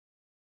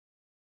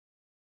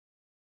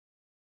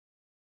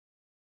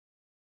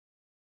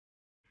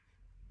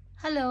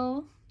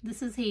Hello,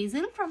 this is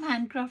Hazel from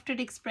Handcrafted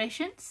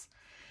Expressions.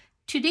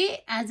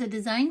 Today, as a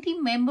design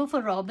team member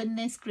for Robin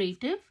Nest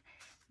Creative,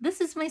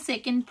 this is my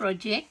second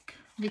project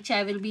which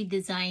I will be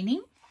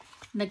designing,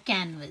 the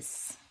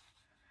canvas.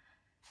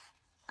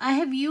 I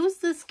have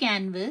used this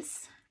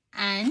canvas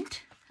and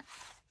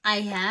I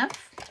have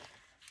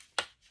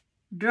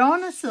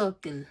drawn a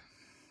circle.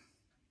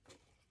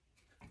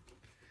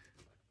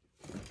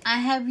 I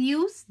have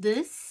used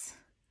this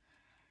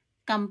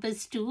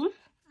compass tool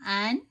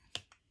and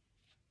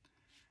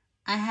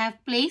I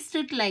have placed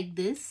it like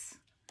this,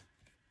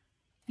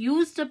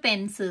 used a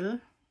pencil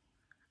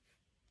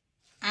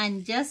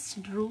and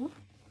just drew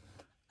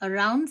a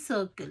round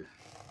circle.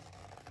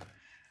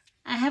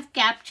 I have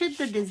captured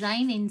the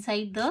design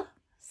inside the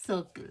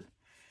circle.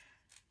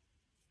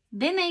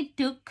 Then I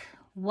took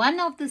one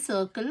of the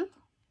circle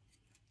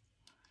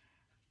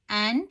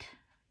and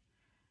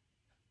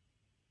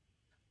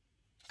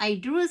I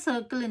drew a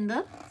circle in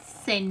the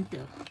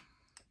center.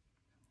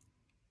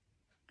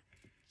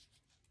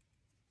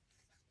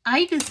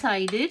 I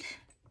decided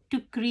to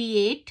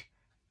create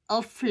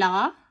a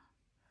flower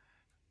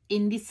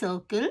in the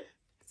circle.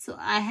 So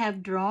I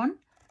have drawn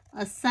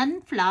a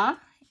sunflower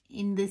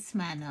in this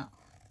manner.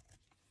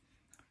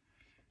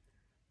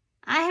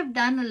 I have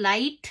done a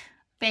light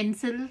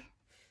pencil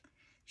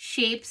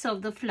shapes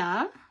of the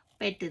flower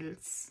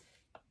petals.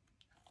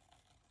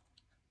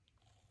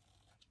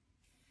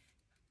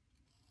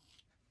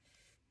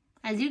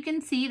 As you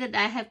can see that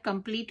I have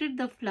completed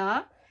the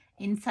flower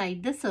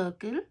inside the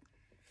circle.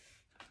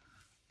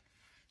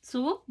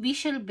 So we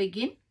shall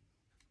begin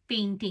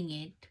painting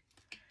it.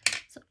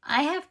 So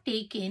I have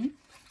taken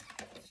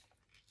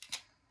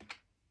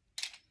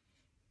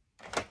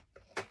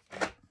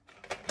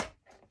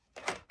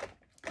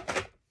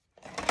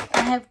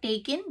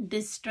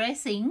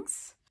distress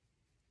inks.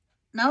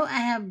 Now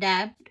I have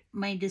dabbed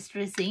my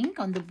distress ink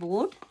on the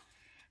board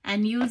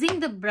and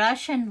using the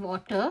brush and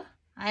water,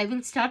 I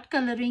will start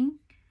coloring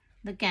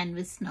the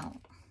canvas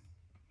now.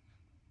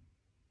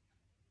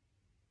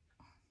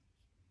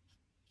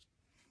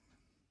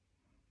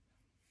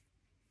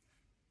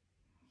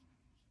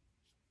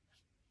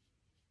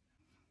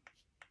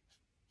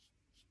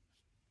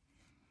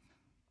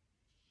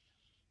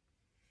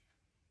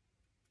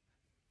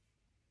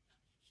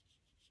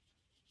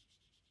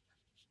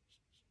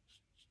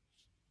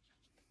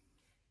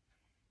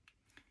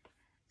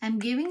 I'm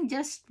giving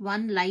just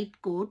one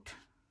light coat.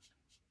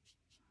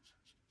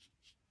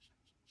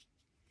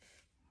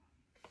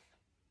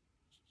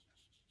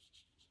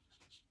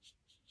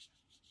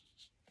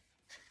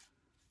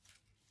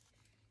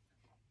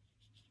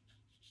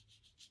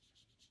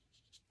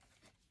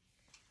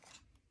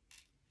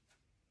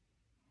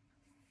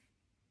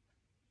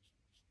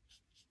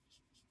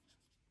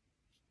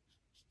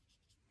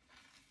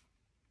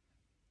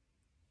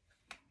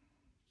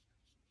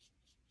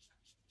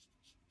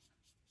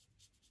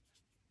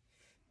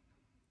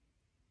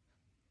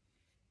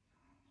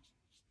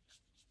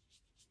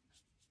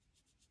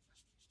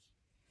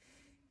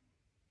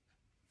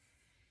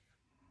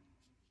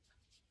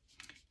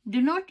 Do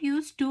not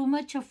use too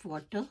much of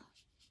water.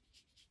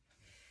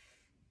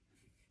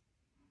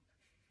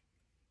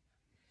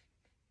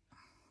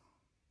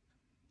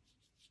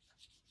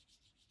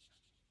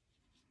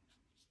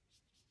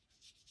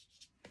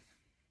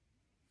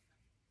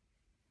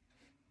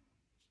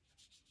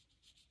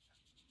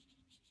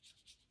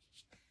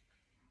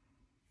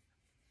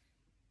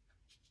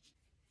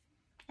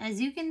 As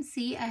you can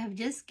see, I have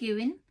just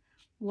given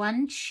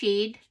one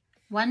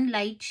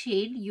light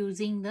shade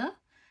using the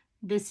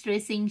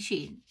distressing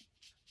shade,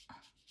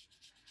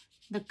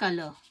 the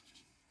color,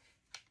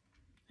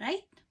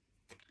 right?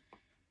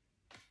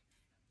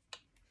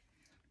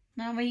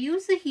 Now I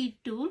use the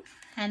heat tool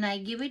and I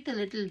give it a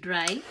little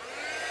dry.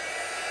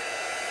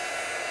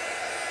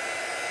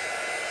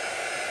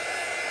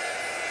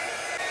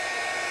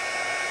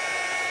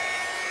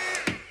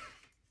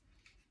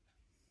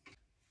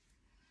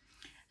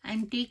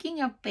 I'm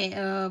taking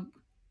a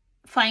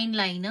fine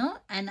liner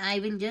and I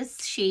will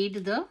just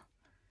shade the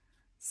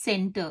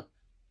center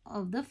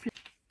of the flower.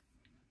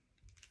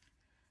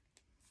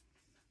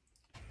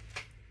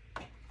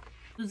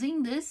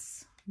 Using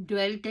this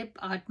dual tip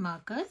art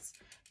markers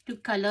to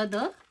color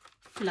the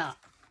flower.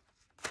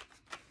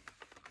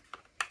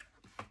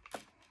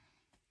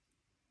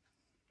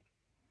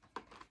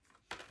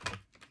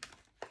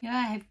 Here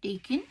I have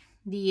taken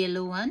the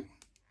yellow one.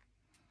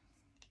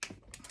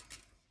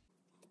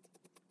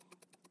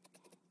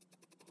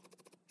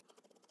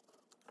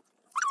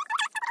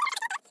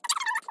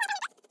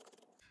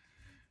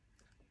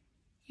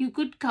 You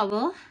could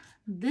cover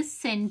this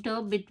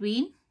center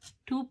between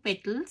two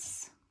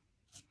petals.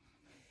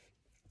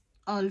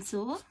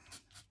 Also,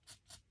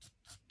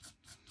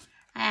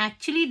 I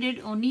actually did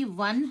only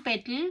one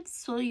petal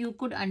so you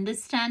could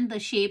understand the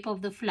shape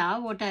of the flower,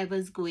 what I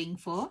was going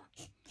for.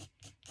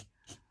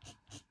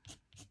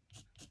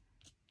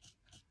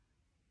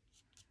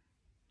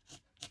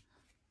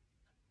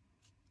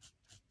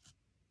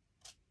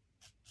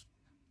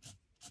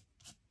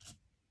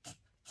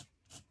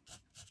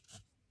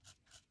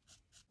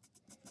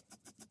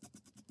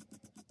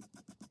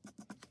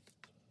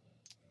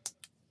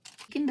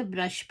 the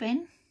brush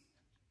pen.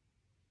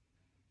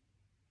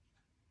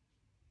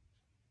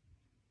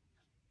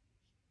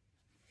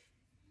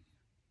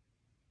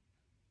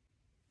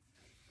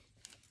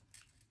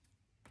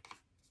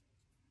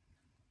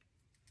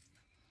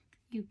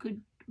 You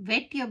could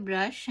wet your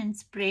brush and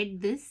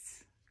spread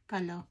this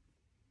color.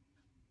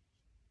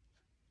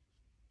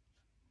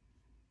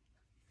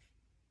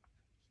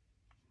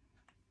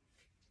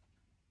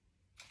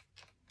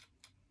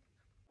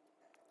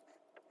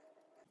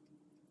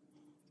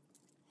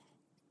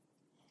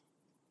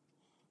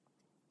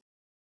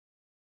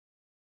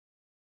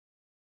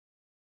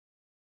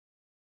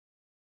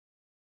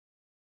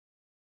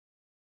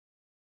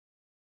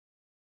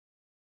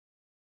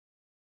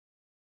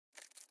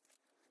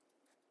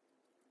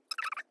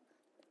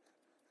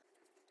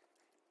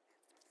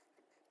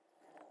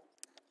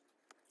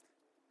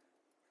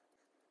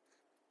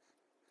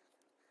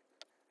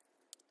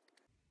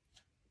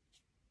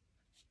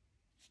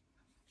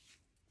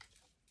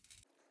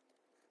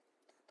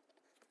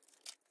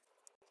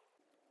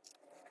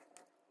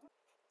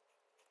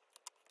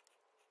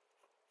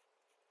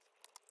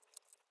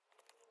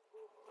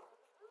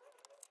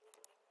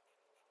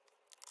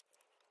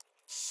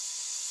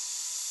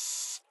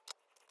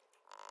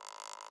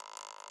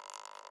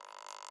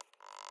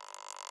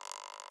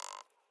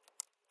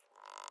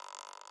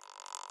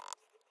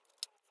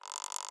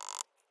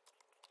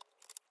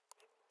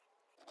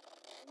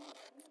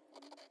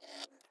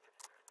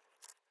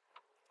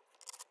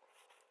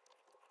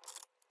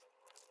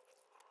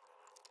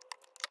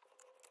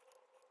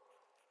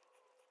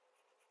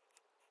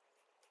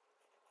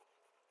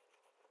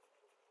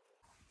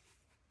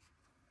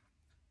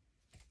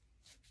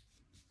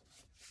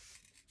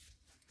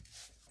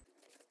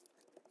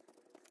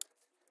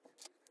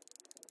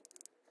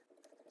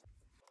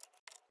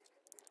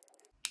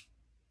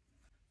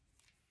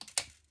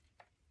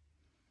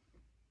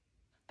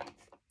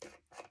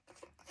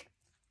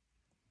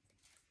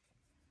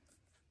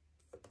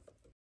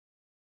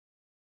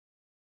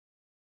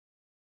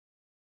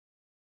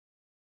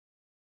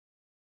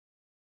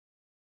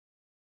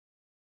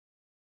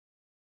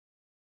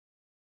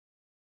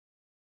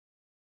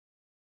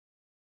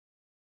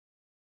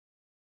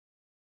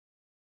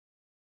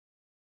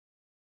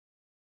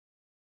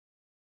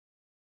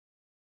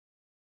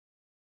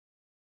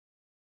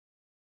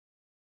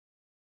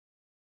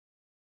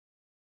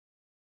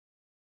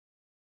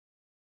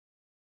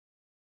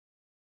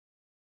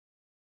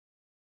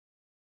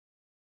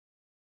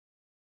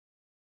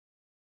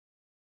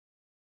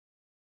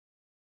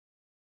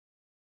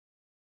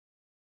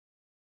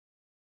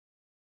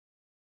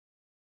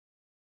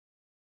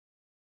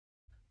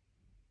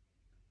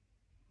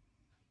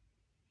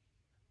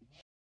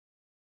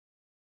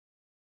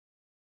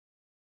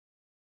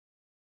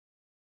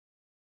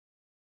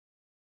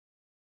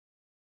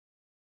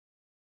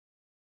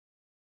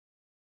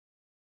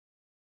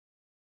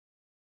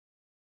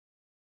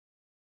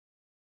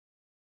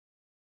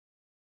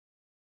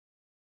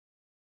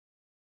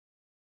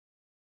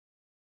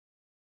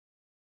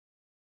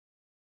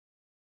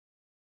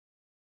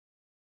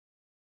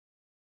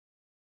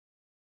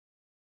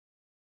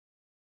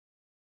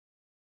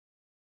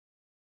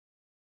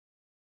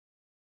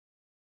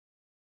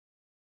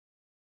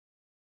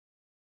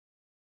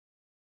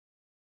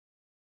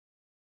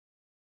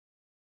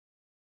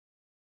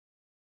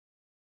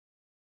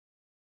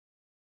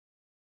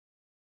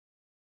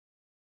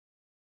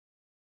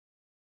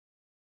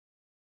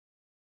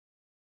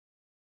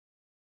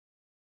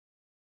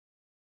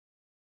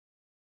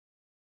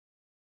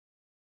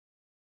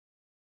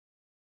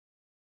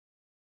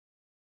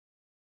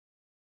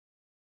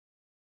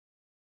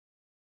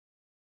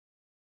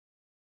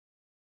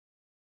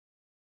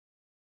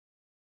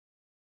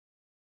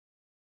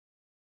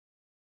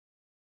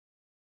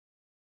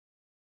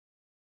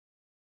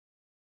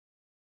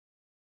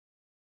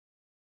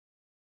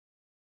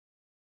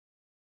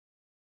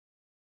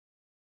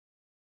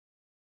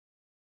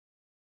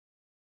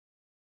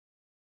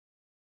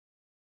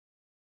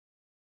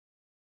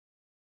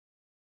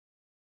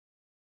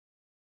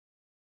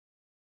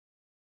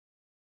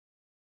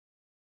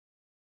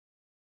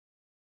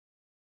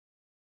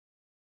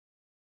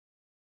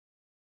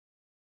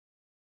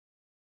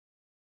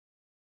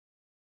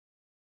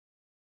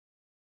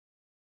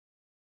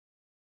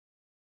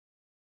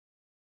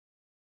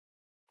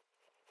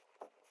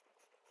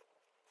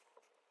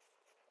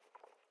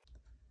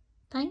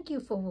 Thank you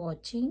for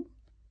watching.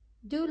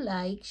 Do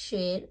like,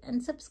 share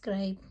and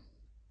subscribe.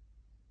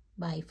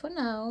 Bye for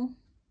now.